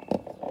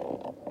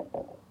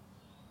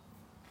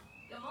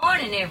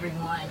morning,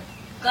 everyone.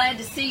 Glad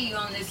to see you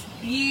on this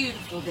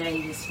beautiful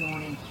day this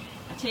morning.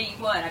 I tell you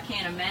what, I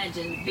can't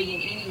imagine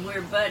being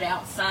anywhere but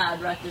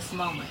outside right this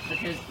moment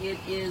because it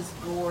is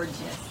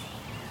gorgeous.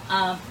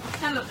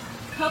 Have a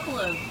couple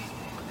of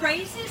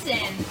praises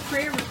and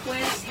prayer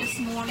requests this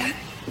morning.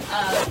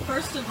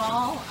 First of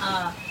all,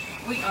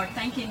 we are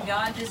thanking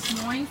God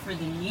this morning for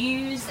the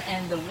news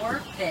and the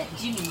work that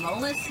Jimmy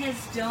Mullis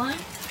has done.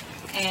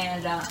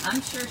 And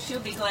I'm sure she'll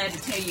be glad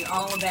to tell you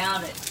all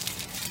about it.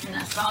 And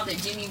I saw that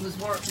Jimmy was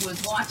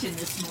watching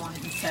this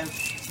morning. So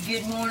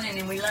good morning,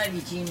 and we love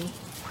you, Jimmy.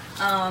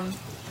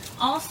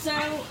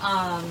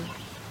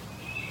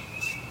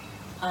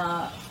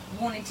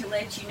 Wanting to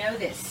let you know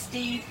that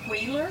Steve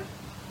Wheeler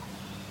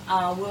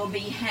will be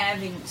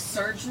having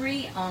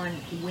surgery on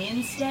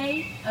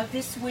Wednesday of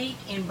this week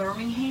in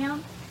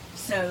Birmingham.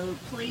 So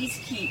please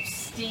keep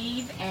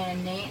Steve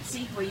and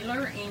Nancy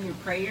Wheeler in your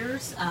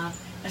prayers,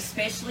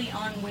 especially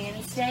on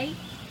Wednesday.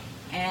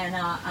 And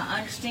I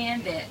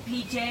understand that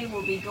PJ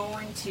will be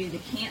going to the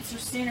Cancer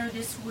Center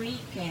this week,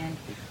 and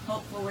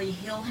hopefully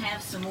he'll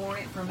have some more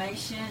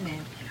information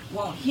and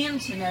want him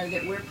to know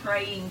that we're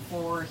praying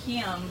for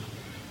him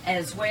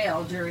as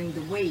well during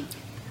the week.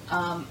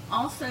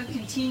 Also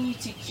continue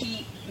to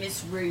keep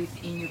Miss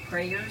Ruth in your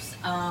prayers.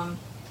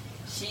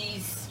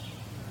 She's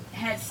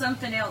had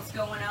something else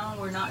going on.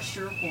 We're not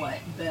sure what,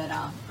 but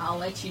I'll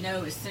let you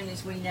know as soon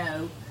as we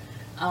know.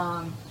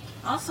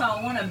 Also,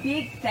 I want a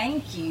big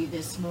thank you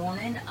this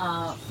morning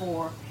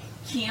for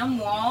Kim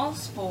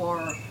Walls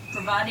for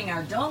providing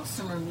our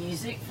dulcimer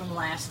music from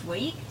last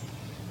week,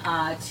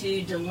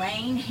 to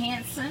Delane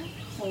Hanson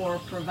for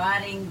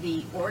providing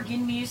the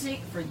organ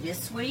music for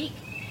this week,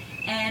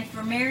 and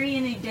for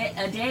Marion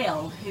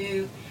Adele,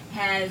 who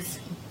has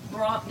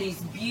brought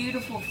these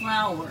beautiful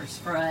flowers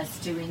for us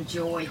to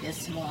enjoy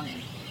this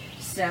morning.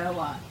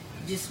 So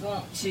just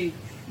want to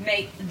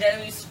make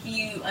those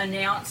few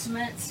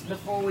announcements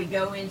before we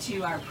go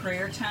into our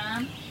prayer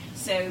time.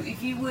 So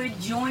if you would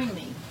join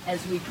me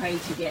as we pray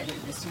together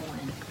this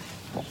morning.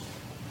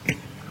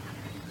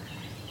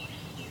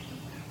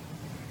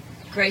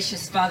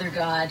 Gracious Father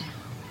God,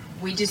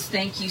 we just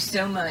thank you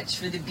so much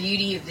for the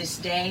beauty of this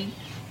day.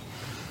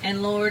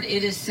 And Lord,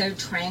 it is so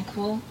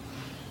tranquil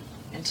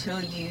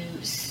until you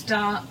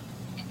stop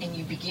and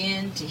you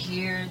begin to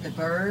hear the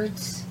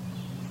birds,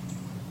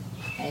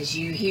 as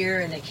you hear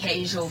an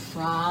occasional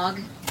frog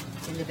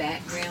in the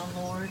background,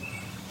 Lord,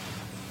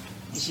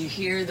 as you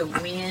hear the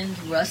wind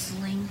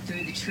rustling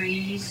through the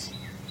trees.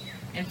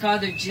 And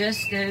Father,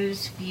 just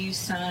those few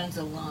signs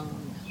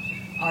alone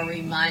are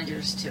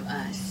reminders to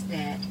us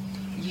that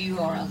you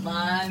are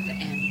alive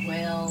and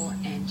well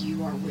and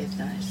you are with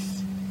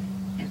us.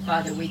 And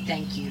Father, we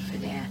thank you for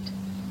that.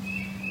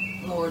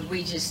 Lord,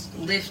 we just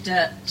lift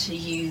up to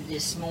you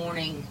this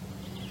morning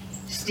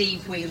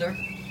Steve Wheeler,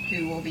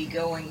 who will be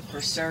going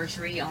for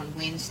surgery on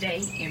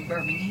Wednesday in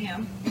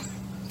Birmingham.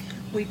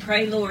 We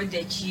pray, Lord,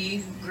 that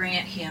you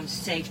grant him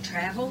safe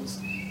travels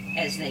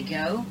as they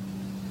go.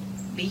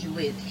 Be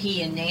with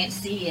he and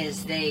Nancy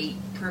as they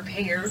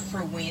prepare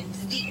for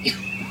Wednesday.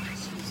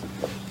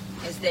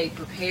 As they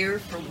prepare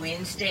for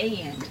Wednesday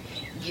and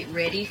get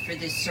ready for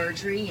this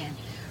surgery. And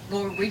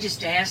Lord, we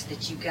just ask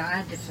that you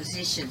guide the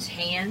physician's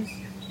hands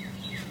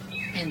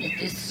and that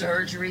this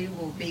surgery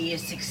will be a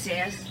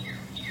success.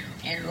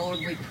 And Lord,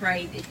 we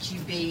pray that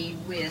you be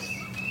with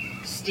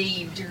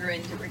Steve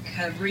during the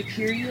recovery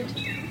period.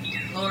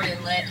 Lord,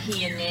 and let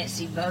he and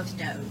Nancy both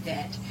know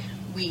that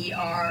we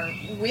are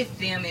with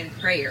them in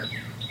prayer,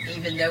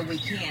 even though we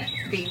can't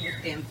be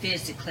with them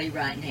physically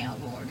right now,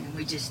 Lord. And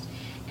we just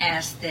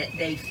ask that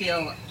they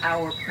feel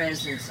our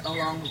presence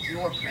along with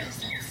your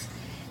presence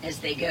as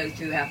they go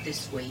throughout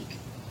this week.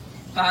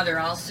 Father,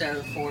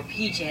 also for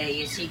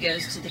PJ as he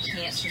goes to the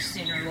Cancer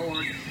Center,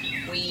 Lord,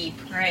 we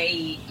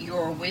pray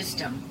your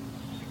wisdom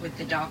with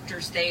the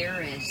doctors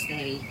there as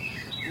they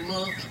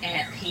look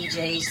at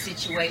PJ's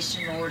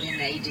situation, Lord, and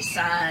they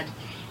decide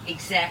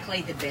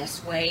exactly the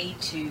best way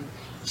to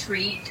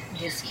treat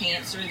this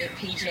cancer that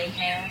PJ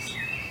has.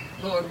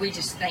 Lord, we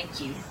just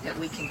thank you that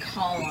we can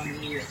call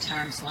on you at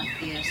times like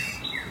this.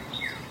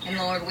 And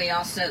Lord, we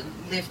also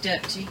lift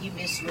up to you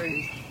Miss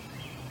Ruth.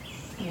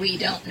 We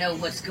don't know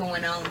what's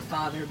going on,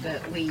 Father,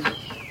 but we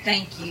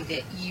thank you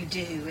that you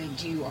do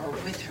and you are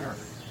with her.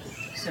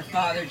 So,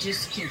 Father,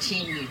 just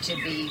continue to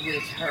be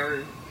with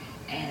her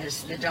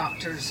as the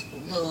doctors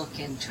look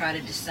and try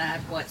to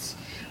decide what's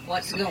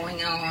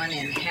going on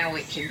and how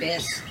it can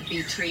best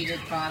be treated,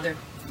 Father.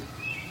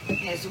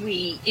 As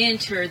we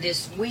enter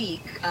this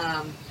week,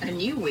 a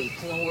new week,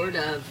 Lord,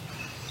 of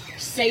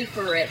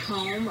safer at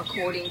home,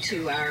 according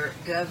to our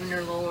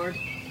governor, Lord,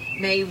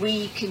 may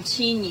we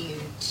continue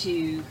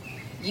to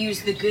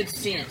use the good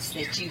sense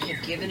that you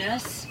have given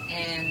us.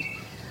 And,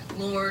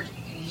 Lord,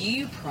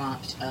 you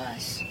prompt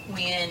us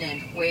when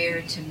and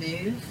where to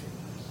move,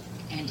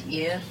 and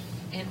if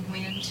and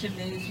when to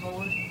move,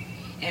 Lord.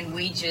 And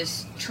we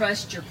just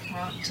trust your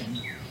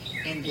prompting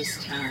in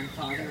this time,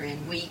 Father.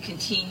 And we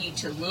continue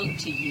to look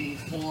to you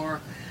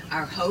for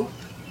our hope,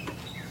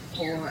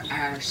 for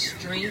our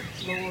strength,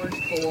 Lord,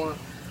 for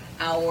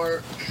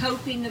our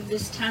coping of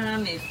this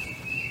time. If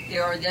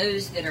there are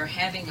those that are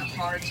having a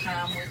hard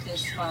time with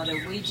this,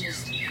 Father, we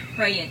just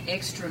pray an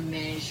extra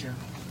measure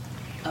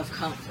of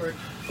comfort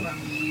from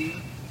you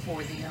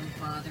for them,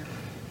 Father.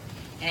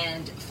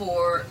 And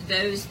for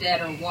those that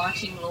are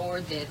watching,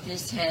 Lord, that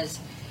this has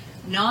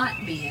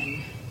not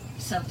been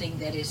something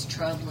that is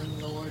troubling,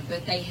 Lord,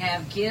 but they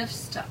have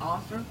gifts to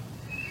offer,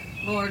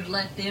 Lord,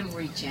 let them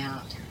reach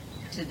out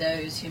to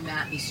those who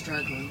might be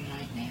struggling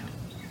right now.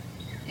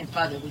 And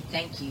Father, we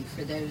thank you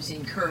for those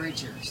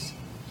encouragers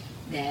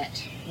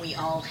that we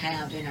all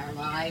have in our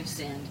lives,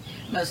 and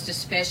most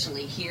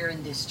especially here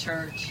in this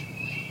church.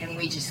 And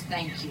we just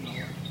thank you,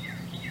 Lord,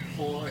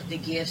 for the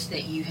gifts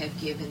that you have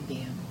given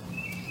them.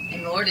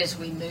 And Lord, as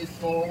we move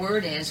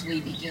forward, as we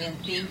begin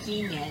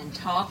thinking and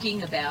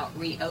talking about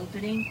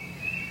reopening,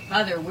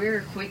 Father,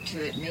 we're quick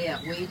to admit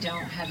we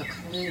don't have a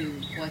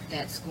clue what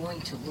that's going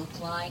to look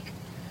like.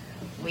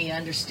 We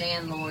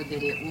understand, Lord,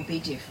 that it will be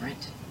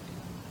different.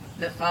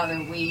 But Father,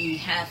 we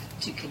have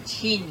to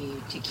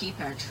continue to keep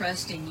our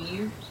trust in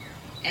you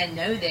and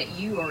know that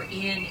you are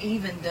in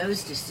even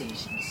those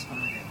decisions,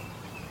 Father.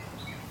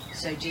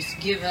 So just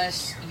give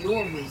us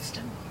your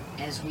wisdom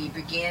as we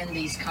begin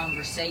these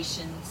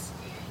conversations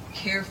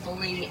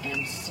carefully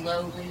and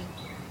slowly.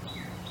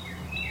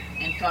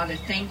 And Father,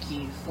 thank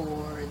you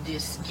for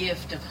this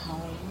gift of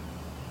home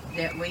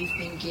that we've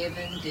been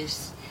given,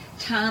 this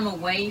time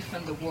away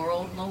from the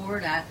world,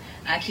 Lord.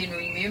 I can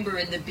remember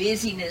in the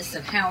busyness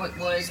of how it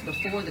was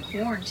before the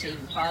quarantine,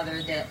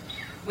 Father, that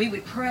we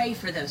would pray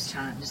for those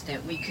times,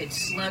 that we could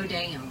slow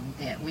down,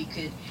 that we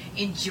could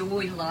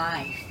enjoy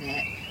life,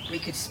 that we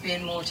could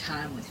spend more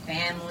time with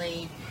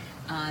family,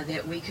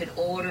 that we could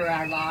order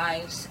our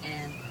lives.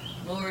 And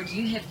Lord,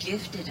 you have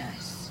gifted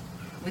us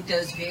with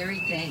those very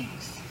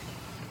things.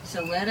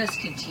 So let us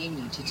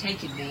continue to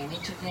take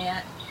advantage of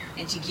that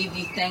and to give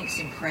you thanks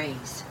and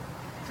praise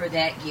for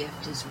that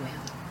gift as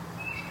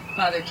well.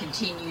 Father,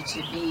 continue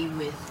to be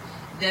with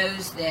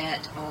those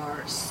that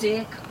are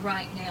sick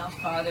right now,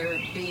 Father,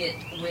 be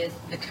it with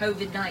the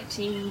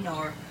COVID-19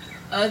 or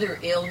other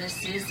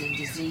illnesses and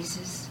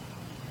diseases.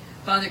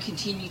 Father,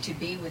 continue to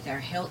be with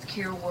our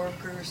healthcare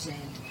workers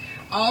and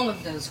all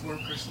of those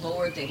workers,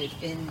 Lord, that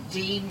have been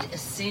deemed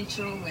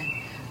essential. And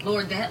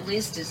Lord, that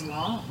list is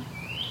long.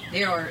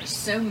 There are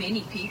so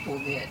many people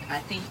that I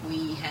think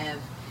we have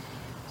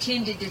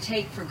tended to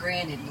take for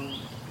granted, Lord.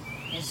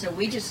 And so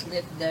we just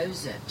lift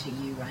those up to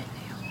you right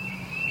now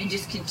and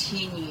just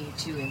continue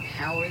to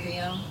empower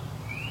them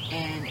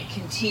and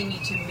continue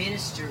to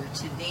minister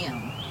to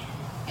them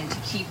and to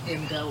keep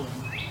them going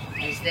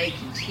as they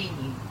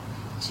continue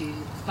to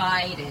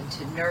fight and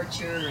to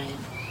nurture and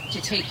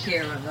to take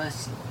care of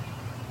us, Lord.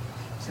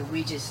 So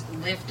we just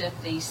lift up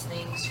these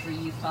things for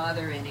you,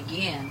 Father. And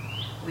again,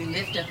 we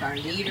lift up our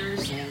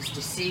leaders as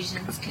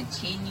decisions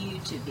continue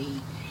to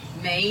be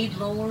made,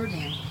 Lord.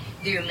 And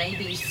there may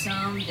be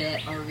some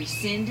that are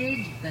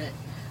rescinded, but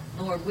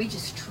Lord, we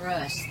just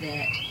trust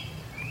that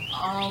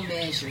all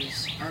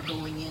measures are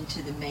going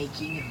into the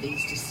making of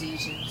these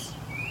decisions.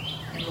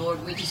 And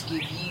Lord, we just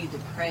give you the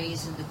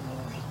praise and the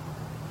glory.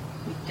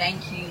 We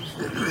thank you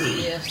for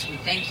these gifts. We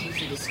thank you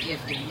for this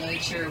gift of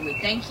nature. We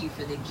thank you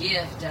for the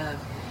gift of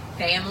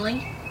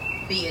family,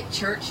 be it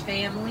church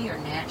family or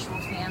natural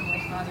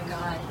family, Father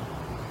God.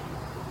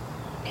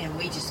 And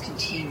we just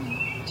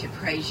continue to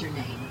praise your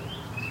name.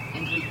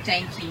 And we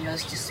thank you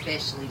most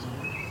especially,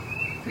 Lord,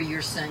 for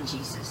your Son,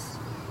 Jesus.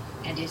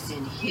 And it's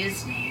in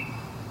his name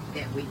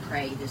that we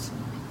pray this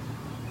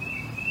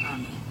morning.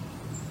 Amen.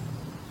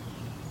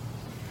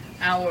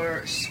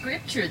 Our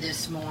scripture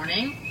this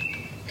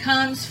morning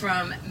comes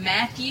from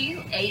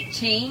Matthew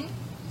 18,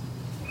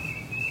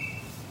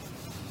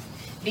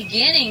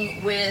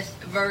 beginning with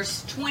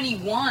verse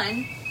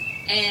 21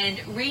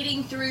 and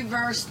reading through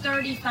verse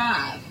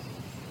 35.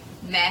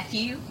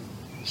 Matthew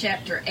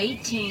chapter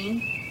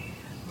 18,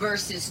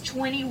 verses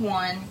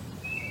 21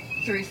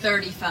 through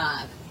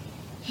 35.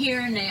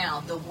 Hear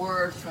now the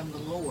word from the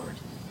Lord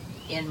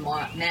in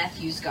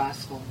Matthew's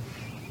gospel.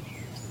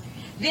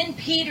 Then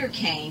Peter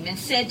came and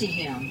said to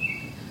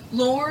him,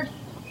 Lord,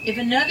 if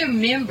another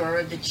member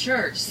of the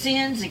church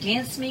sins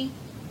against me,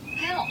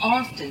 how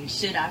often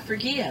should I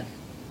forgive?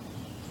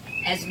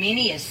 As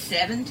many as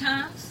 7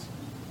 times?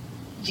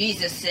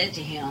 Jesus said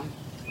to him,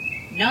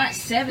 not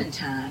 7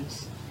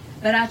 times,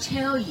 but I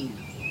tell you,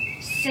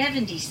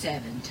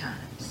 77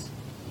 times.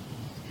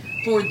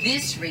 For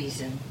this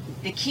reason,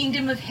 the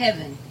kingdom of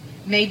heaven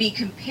may be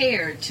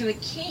compared to a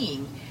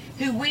king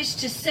who wished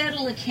to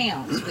settle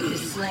accounts with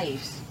his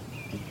slaves.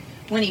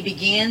 When he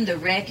began the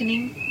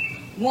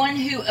reckoning, one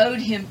who owed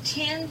him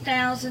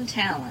 10,000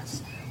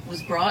 talents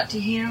was brought to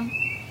him,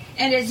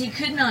 and as he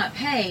could not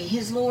pay,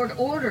 his Lord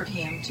ordered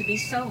him to be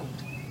sold,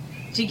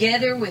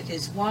 together with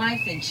his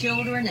wife and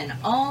children and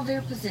all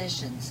their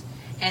possessions,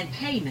 and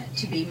payment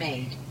to be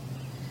made.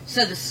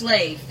 So the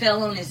slave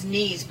fell on his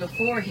knees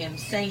before him,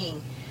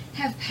 saying,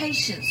 Have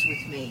patience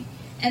with me,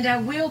 and I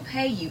will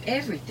pay you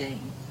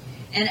everything.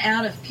 And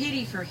out of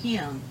pity for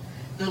him,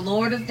 the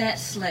Lord of that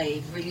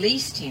slave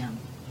released him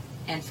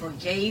and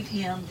forgave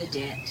him the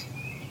debt.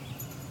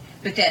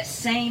 But that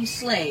same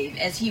slave,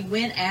 as he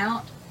went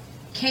out,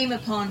 came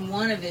upon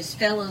one of his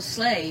fellow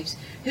slaves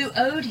who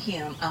owed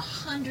him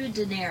 100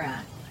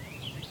 denarii.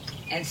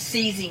 And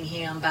seizing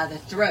him by the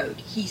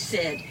throat, he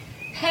said,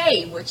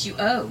 "Pay what you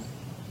owe."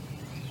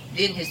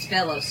 Then his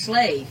fellow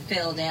slave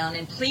fell down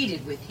and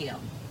pleaded with him,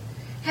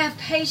 "Have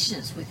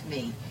patience with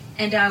me,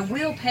 and I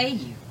will pay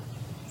you."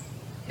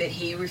 But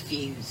he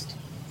refused.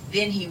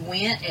 Then he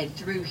went and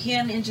threw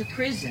him into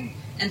prison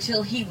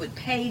until he would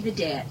pay the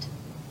debt.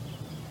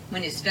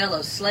 When his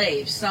fellow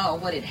slaves saw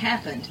what had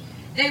happened,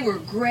 they were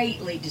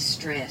greatly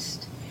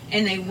distressed,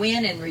 and they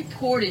went and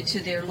reported to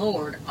their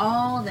lord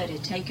all that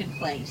had taken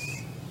place.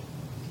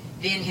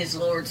 Then his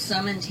lord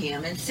summoned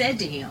him and said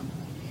to him,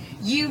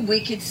 "You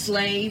wicked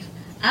slave,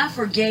 I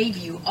forgave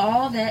you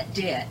all that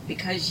debt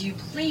because you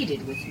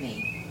pleaded with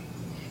me.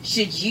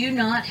 Should you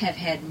not have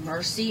had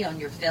mercy on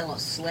your fellow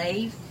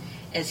slave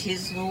as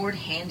his lord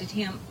handed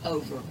him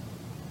over,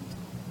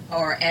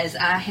 or as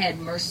I had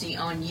mercy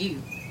on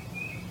you?"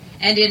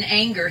 And in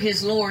anger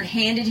his lord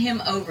handed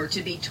him over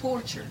to be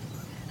tortured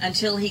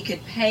until he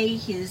could pay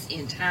his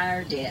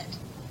entire debt.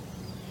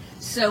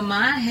 So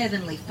my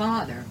heavenly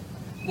Father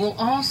will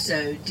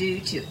also do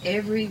to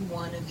every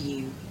one of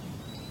you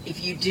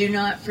if you do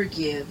not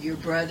forgive your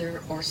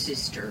brother or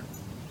sister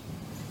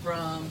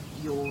from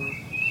your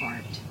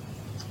heart.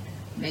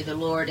 May the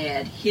Lord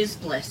add his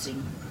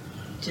blessing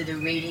to the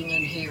reading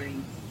and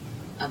hearing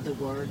of the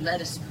word.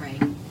 Let us pray.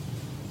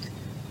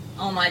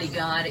 Almighty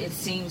God, it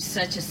seems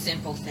such a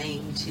simple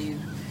thing to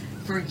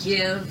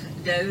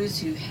forgive those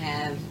who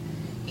have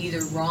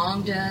either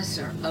wronged us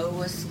or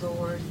owe us,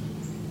 Lord.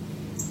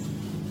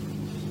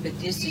 But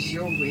this is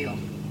your will,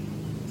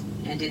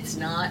 and it's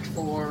not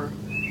for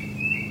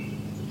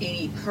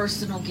any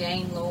personal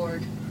gain,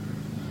 Lord.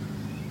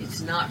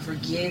 It's not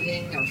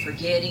forgiving or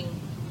forgetting,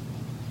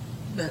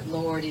 but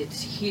Lord,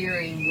 it's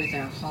hearing with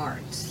our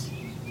hearts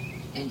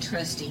and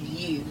trusting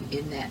you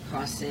in that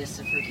process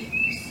of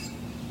forgiveness.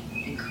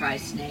 In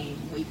Christ's name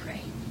we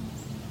pray.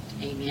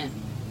 Amen.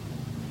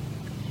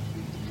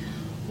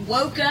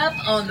 Woke up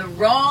on the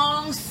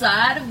wrong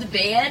side of the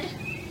bed,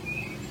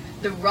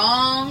 the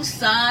wrong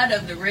side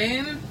of the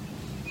room,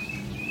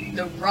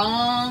 the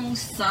wrong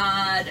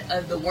side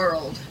of the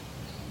world.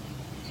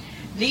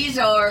 These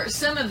are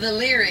some of the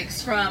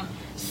lyrics from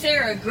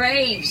Sarah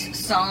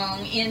Graves'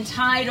 song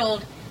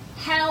entitled,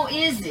 "How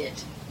Is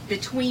It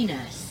Between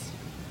Us?"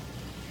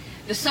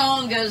 The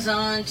song goes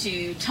on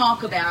to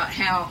talk about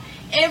how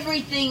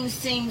everything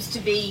seems to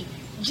be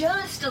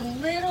just a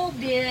little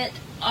bit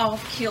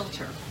off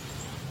kilter,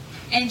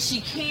 and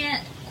she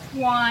can't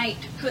quite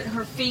put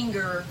her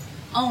finger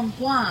on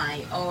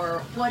why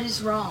or what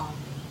is wrong.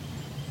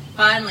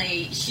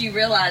 Finally, she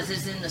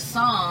realizes in the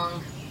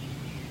song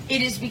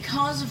it is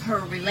because of her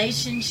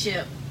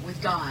relationship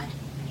with God.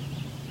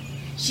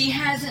 She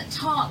hasn't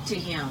talked to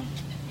him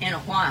in a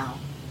while,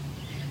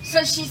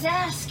 so she's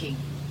asking,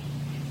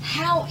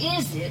 how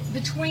is it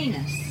between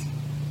us?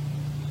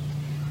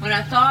 When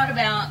I thought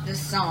about this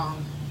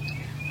song,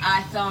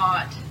 I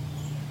thought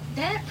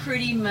that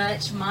pretty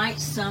much might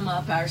sum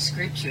up our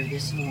scripture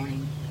this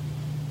morning.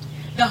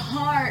 The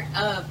heart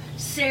of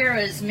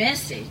Sarah's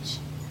message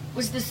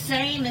was the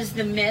same as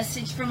the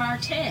message from our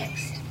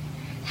text.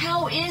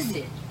 How is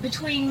it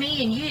between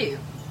me and you?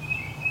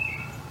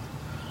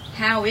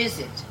 How is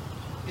it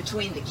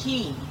between the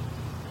king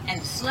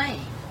and the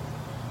slave?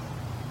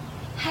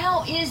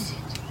 How is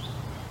it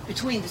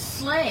between the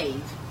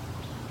slave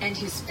and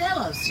his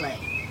fellow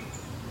slave?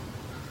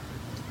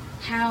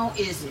 How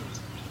is it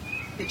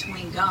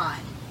between God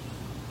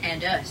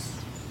and us?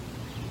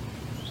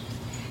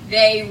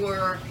 They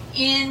were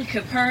in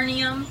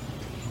Capernaum,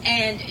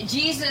 and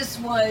Jesus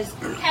was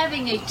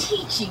having a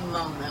teaching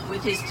moment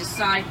with his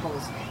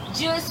disciples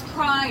just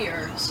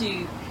prior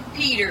to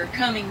Peter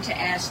coming to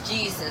ask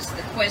Jesus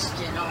the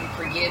question on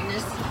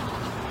forgiveness.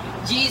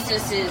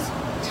 Jesus is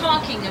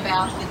talking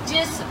about the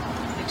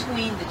discipline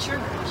between the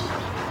church.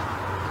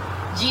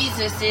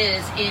 Jesus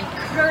is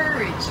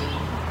encouraging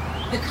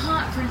the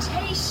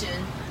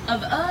confrontation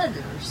of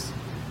others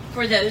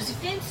for those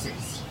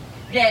offenses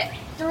that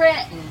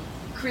threaten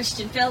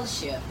Christian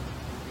fellowship.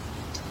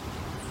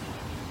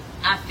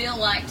 I feel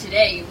like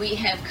today we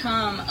have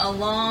come a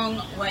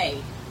long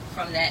way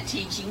from that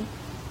teaching.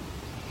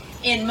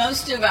 In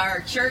most of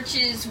our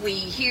churches, we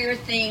hear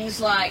things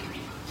like,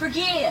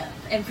 forgive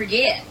and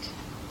forget.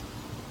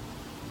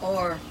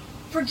 Or,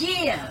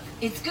 forgive,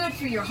 it's good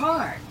for your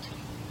heart.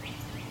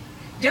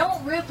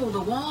 Don't ripple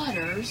the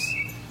waters,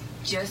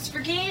 just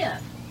forgive.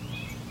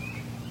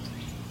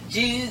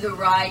 Do the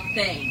right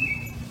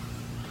thing.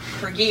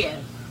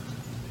 Forgive.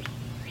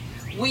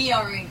 We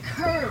are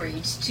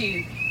encouraged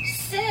to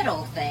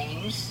settle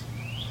things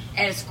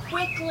as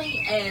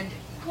quickly and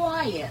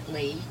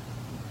quietly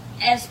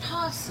as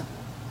possible.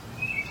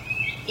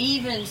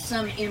 Even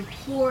some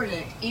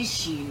important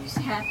issues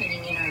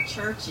happening in our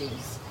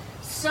churches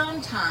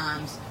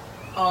sometimes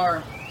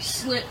are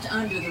slipped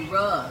under the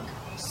rug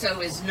so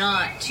as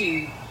not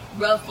to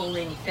ruffle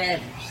any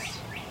feathers.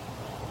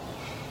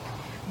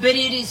 But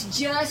it is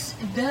just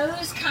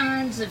those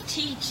kinds of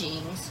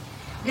teachings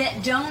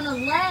that don't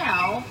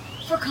allow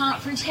for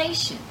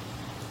confrontation.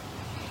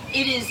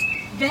 It is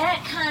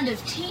that kind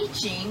of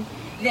teaching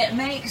that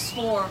makes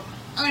for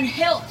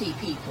unhealthy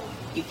people,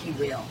 if you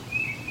will,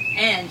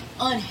 and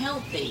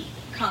unhealthy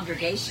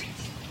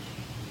congregations.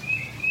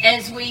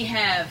 As we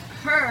have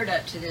heard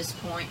up to this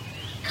point,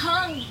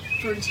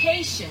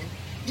 confrontation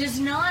does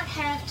not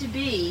have to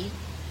be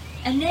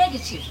a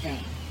negative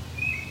thing.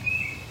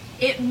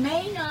 It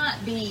may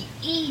not be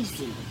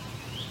easy,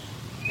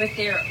 but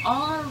there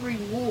are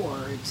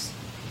rewards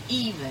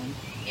even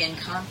in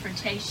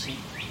confrontation.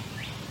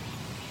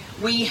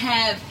 We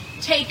have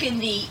taken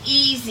the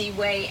easy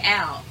way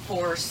out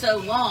for so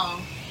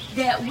long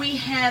that we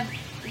have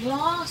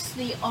lost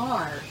the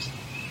art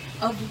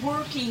of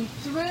working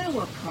through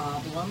a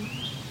problem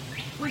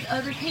with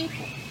other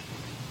people.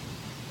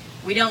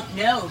 We don't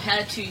know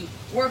how to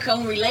work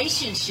on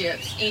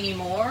relationships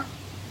anymore.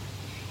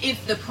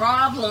 If the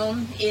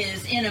problem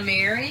is in a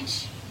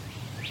marriage,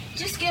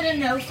 just get a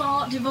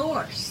no-fault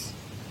divorce.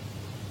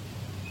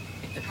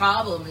 If the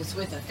problem is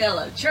with a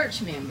fellow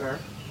church member,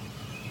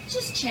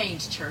 just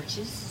change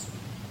churches.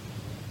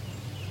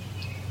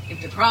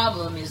 If the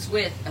problem is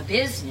with a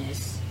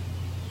business,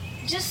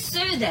 just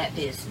sue that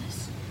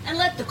business and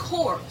let the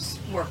courts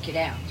work it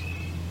out.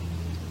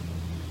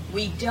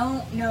 We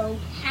don't know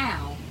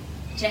how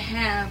to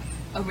have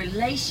a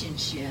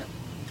relationship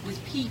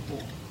with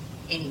people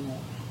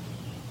anymore.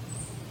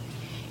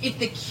 If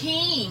the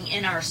king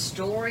in our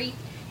story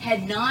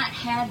had not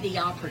had the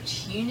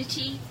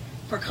opportunity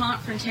for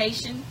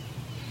confrontation,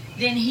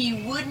 then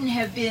he wouldn't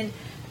have been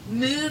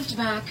moved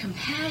by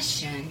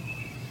compassion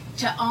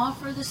to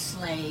offer the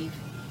slave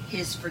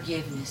his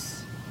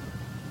forgiveness.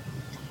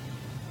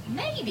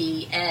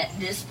 Maybe at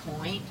this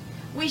point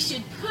we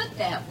should put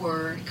that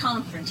word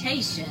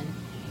confrontation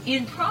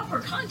in proper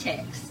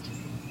context.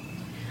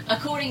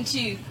 According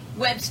to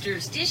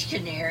Webster's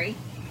Dictionary,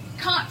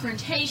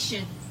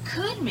 confrontation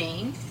could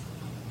mean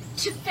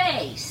to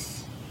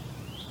face,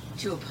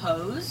 to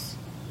oppose,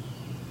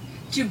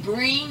 to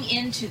bring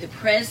into the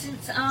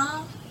presence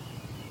of,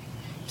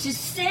 to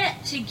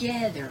set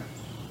together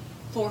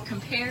for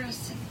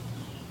comparison.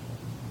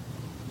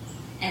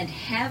 And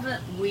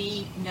haven't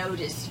we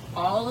noticed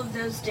all of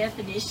those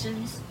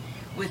definitions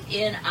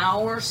within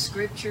our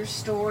scripture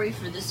story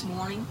for this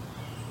morning?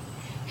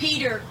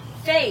 Peter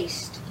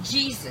faced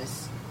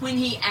Jesus when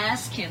he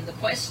asked him the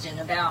question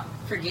about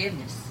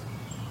forgiveness.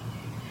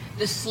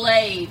 The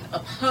slave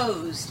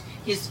opposed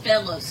his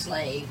fellow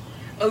slave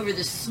over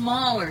the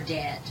smaller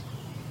debt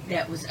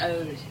that was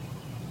owed.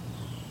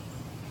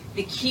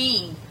 The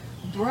king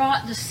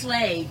brought the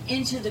slave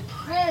into the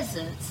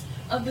presence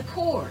of the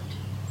court.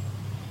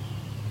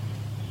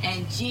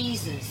 And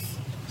Jesus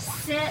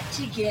set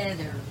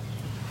together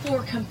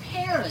for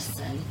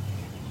comparison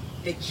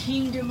the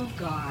kingdom of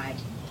God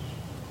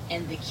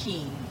and the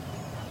king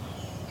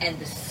and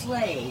the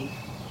slave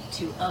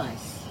to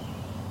us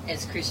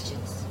as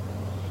Christians.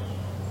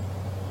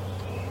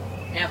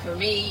 Now for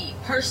me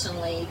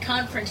personally,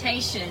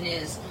 confrontation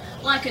is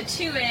like a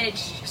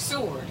two-edged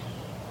sword.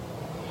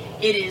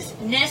 It is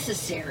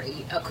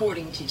necessary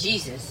according to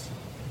Jesus,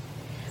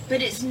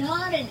 but it's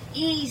not an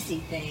easy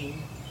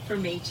thing for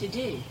me to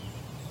do.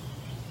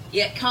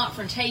 Yet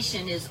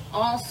confrontation is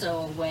also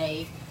a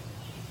way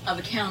of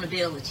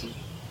accountability.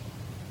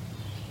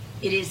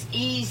 It is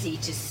easy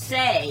to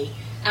say,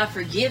 I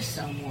forgive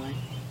someone,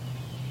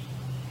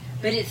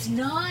 but it's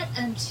not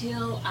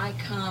until I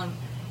come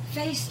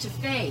face to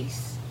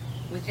face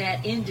with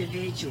that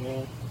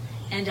individual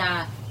and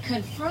I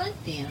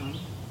confront them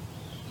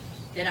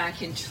that I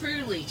can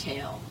truly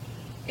tell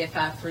if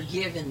I've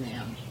forgiven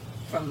them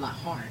from my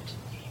heart.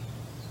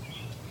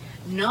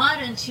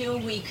 Not until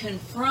we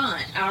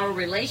confront our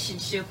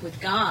relationship with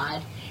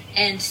God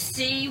and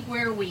see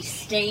where we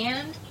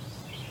stand,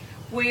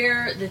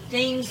 where the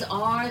things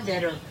are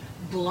that are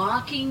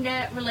blocking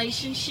that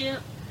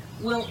relationship,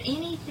 will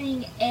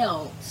anything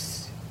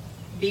else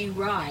be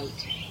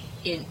right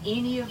in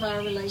any of our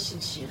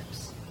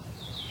relationships.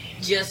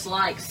 Just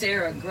like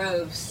Sarah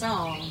Grove's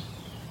song,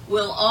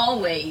 we'll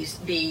always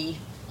be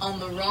on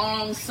the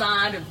wrong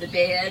side of the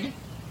bed,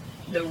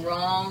 the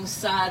wrong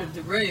side of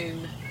the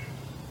room,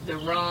 the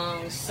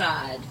wrong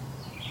side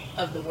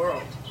of the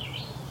world.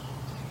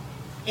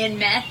 In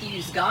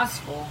Matthew's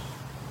Gospel,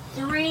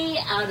 3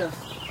 out of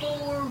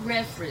 4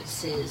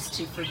 references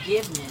to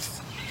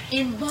forgiveness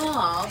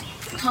involve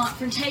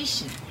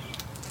confrontation.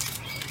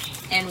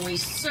 And we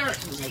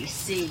certainly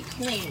see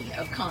plenty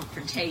of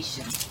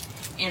confrontation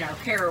in our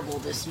parable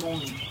this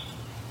morning.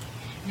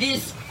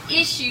 This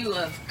issue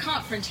of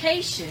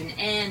confrontation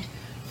and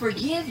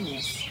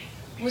forgiveness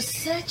was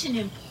such an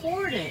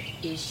important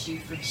issue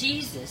for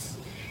Jesus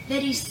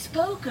that he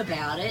spoke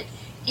about it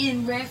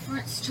in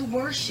reference to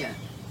worship.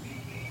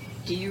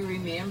 Do you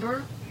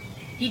remember?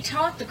 He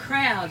taught the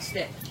crowds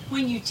that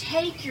when you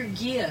take your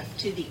gift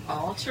to the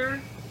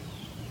altar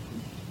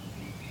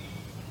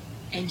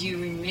and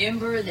you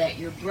remember that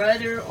your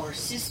brother or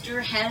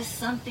sister has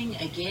something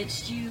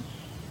against you,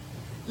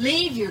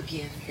 Leave your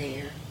gift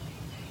there.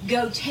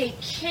 Go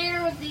take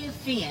care of the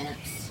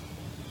offense,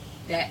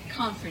 that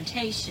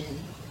confrontation.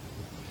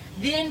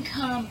 Then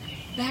come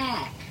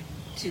back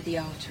to the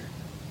altar.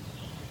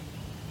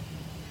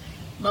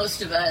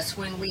 Most of us,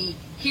 when we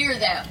hear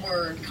that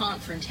word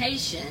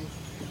confrontation,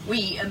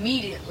 we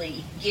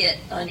immediately get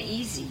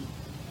uneasy.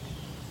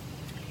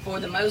 For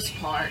the most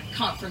part,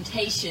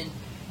 confrontation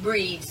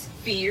breeds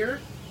fear.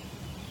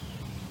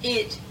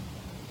 It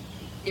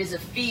is a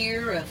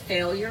fear of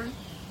failure,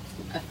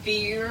 a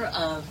fear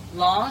of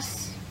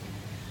loss,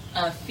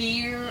 a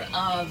fear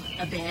of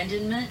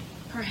abandonment,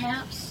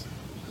 perhaps.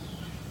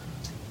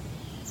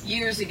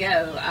 Years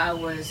ago, I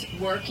was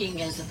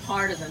working as a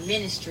part of a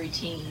ministry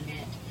team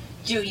at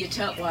Julia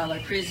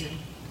Tutwiler Prison.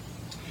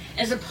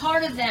 As a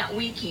part of that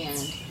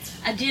weekend,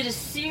 I did a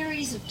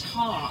series of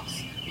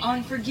talks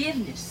on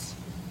forgiveness.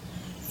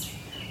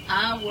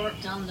 I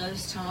worked on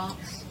those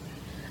talks.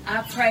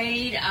 I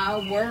prayed,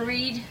 I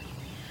worried.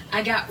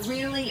 I got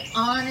really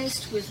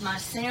honest with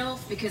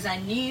myself because I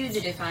knew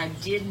that if I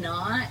did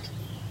not,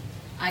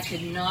 I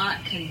could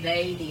not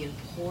convey the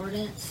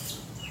importance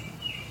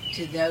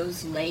to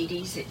those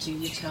ladies at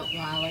Julia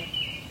Tutwiler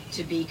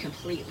to be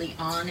completely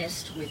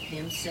honest with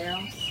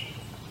themselves.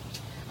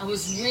 I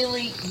was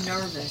really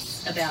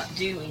nervous about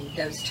doing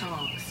those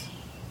talks.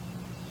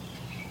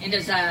 And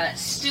as I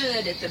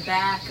stood at the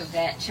back of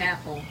that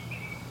chapel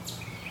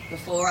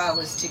before I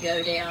was to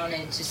go down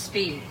and to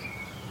speak,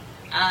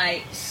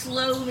 I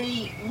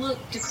slowly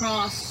looked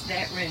across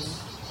that room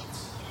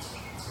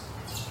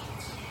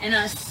and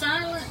I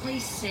silently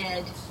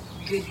said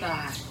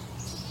goodbye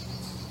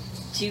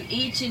to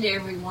each and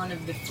every one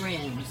of the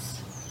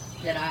friends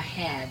that I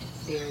had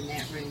there in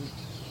that room.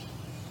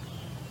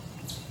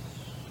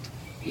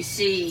 You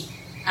see,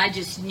 I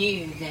just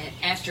knew that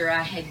after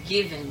I had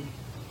given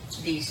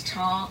these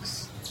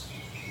talks,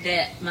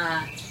 that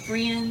my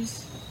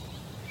friends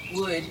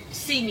would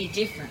see me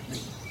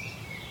differently.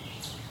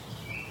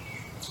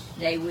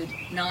 They would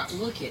not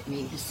look at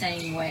me the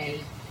same way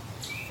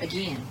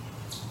again.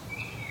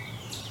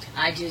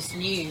 I just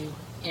knew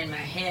in my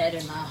head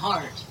and my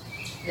heart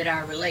that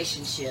our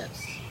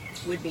relationships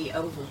would be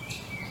over.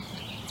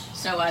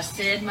 So I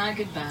said my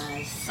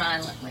goodbyes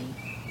silently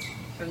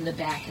from the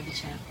back of the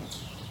chapel.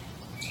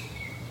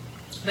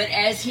 But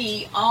as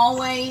He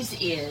always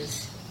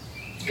is,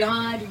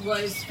 God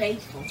was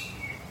faithful.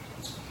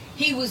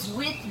 He was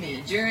with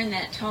me during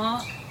that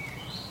talk.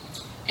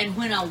 And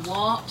when I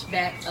walked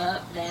back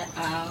up that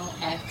aisle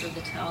after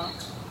the talk,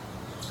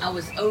 I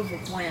was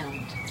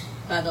overwhelmed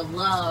by the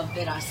love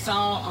that I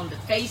saw on the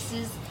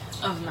faces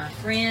of my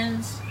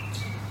friends,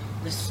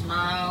 the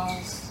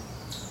smiles,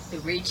 the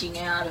reaching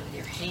out of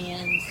their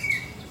hands,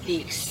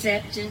 the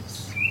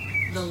acceptance,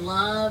 the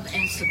love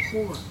and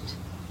support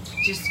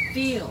just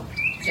filled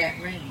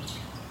that room.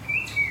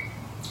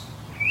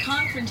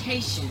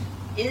 Confrontation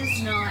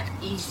is not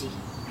easy.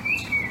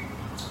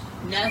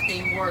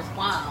 Nothing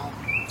worthwhile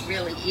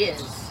really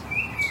is.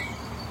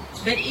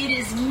 But it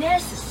is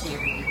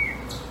necessary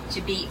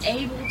to be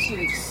able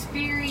to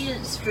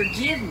experience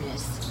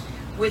forgiveness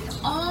with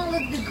all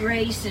of the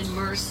grace and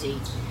mercy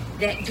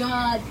that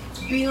God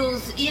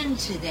builds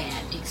into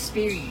that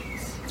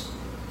experience.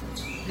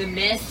 The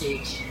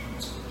message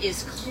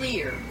is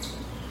clear,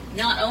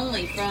 not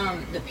only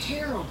from the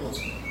parable,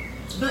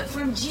 but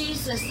from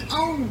Jesus'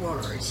 own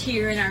words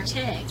here in our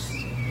text,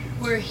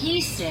 where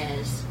He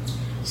says,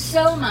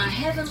 "So my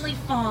heavenly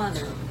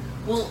Father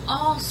will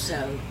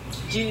also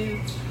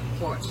do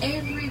for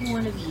every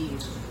one of you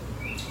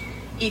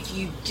if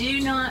you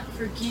do not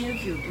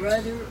forgive your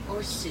brother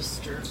or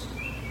sister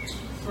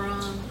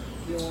from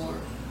your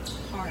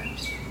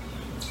heart."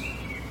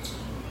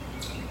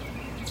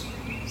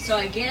 So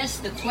I guess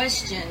the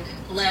question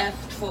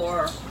left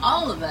for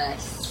all of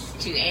us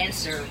to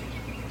answer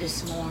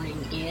this morning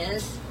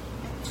is,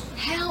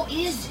 how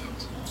is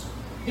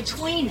it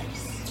between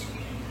us?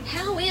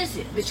 How is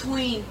it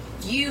between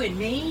you and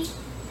me?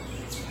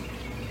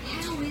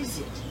 How is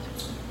it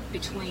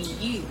between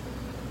you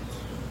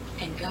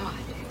and God?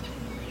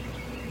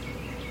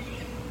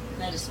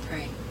 Let us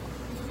pray.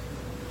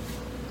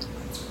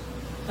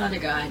 Father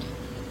God,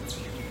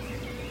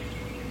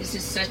 this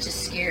is such a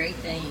scary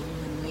thing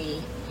when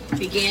we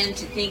begin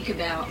to think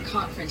about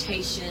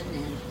confrontation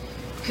and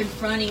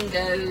confronting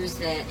those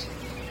that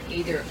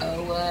either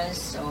owe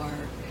us or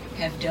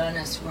have done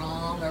us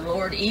wrong, or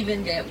Lord,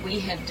 even that we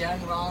have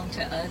done wrong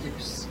to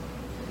others.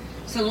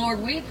 So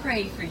Lord, we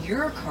pray for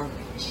your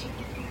courage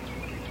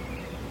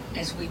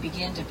as we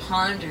begin to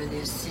ponder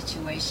these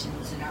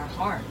situations in our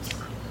hearts,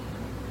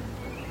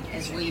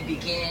 as we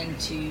begin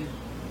to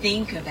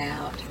think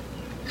about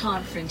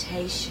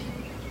confrontation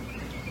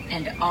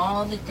and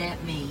all that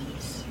that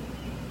means,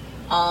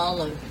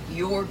 all of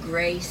your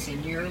grace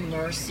and your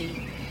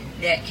mercy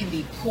that can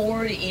be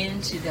poured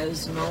into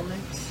those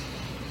moments.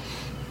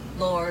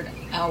 Lord,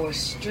 our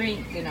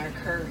strength and our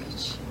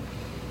courage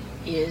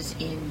is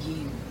in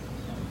you.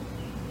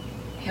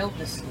 Help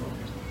us,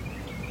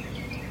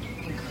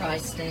 Lord. In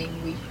Christ's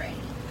name we pray.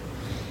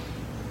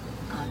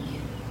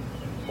 Amen.